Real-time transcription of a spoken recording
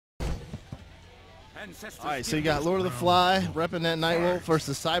All right, so you got Lord of the Fly repping that Nightwolf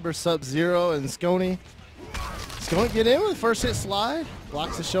versus Cyber Sub-Zero and Sconi. Sconi get in with the first hit slide,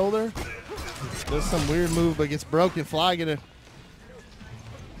 blocks the shoulder, does some weird move but gets broken. Fly get a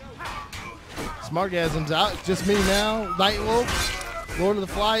Smartgasm's out. Just me now. Nightwolf, Lord of the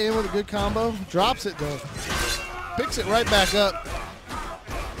Fly in with a good combo, drops it though, picks it right back up.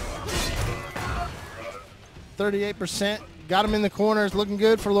 38%. Got him in the corners. Looking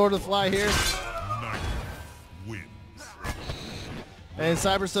good for Lord of the Fly here. And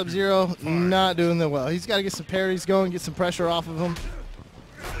Cyber Sub-Zero not doing that well. He's got to get some parries going, get some pressure off of him.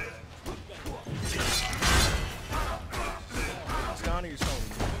 Sconi or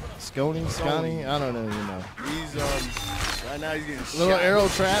Sconi? Sconi? I don't know, you know. He's right now he's getting little shot. arrow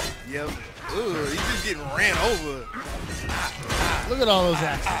trap. Yep. Ooh, he's just getting ran over. Look at all those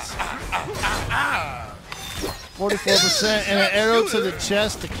axes. 44% and an arrow to the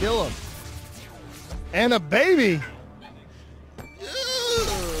chest to kill him. And a baby.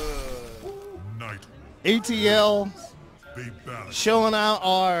 ATL showing out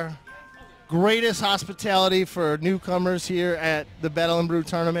our greatest hospitality for newcomers here at the Battle and Brew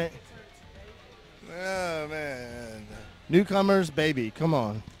tournament. Oh man. Newcomers, baby, come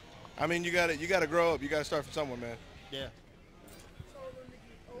on. I mean, you gotta grow up. You gotta start from somewhere, man. Yeah.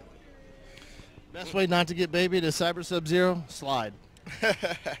 Best way not to get baby to Cyber Sub-Zero, slide.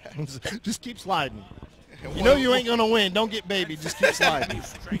 Just keep sliding. You know you ain't gonna win. Don't get baby. Just keep sliding.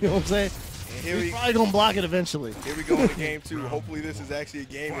 You know what I'm saying? He's probably gonna block it eventually. Here we go in the game two. Hopefully this is actually a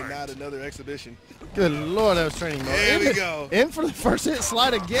game and not another exhibition. Good Lord, that was training mode. Here we go. In for the first hit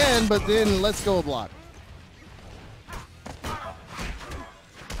slide again, but then let's go block.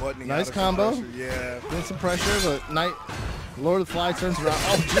 Nice combo. Yeah. Getting some pressure, but Lord of the Fly turns around.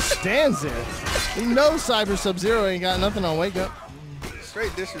 Oh, just stands there. He knows Cyber Sub-Zero ain't got nothing on wake up.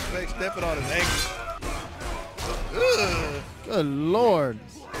 Straight disrespect, stepping on his ankle. Ugh. Good Lord.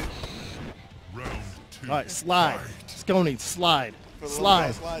 All right, slide. Sconi, slide.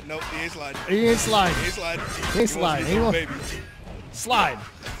 Slide. Nope, he ain't sliding. He ain't sliding. He ain't sliding. He ain't sliding. He won't. Baby. Slide.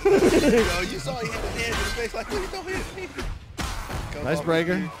 Yo, you saw he hit his hands in the face like, please don't hit me. Nice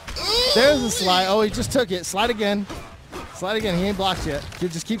breaker. There's the slide. Oh, he just took it. Slide again. Slide again. He ain't blocked yet.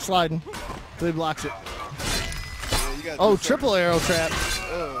 Just keep sliding until he blocks it. Yeah, oh, triple arrow trap.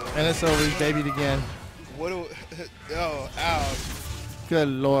 And it's over. He's babied again. What do oh, ouch. Good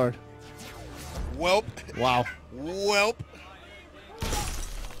Lord. Welp. Wow. Welp.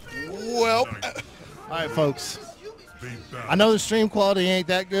 Welp. All right, folks. I know the stream quality ain't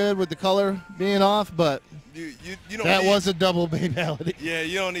that good with the color being off, but you don't that was a double babality. Yeah,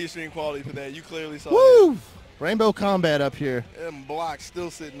 you don't need stream quality for that. You clearly saw Woo! that. Rainbow Combat up here. Them blocks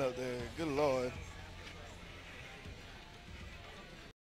still sitting up there. Good Lord.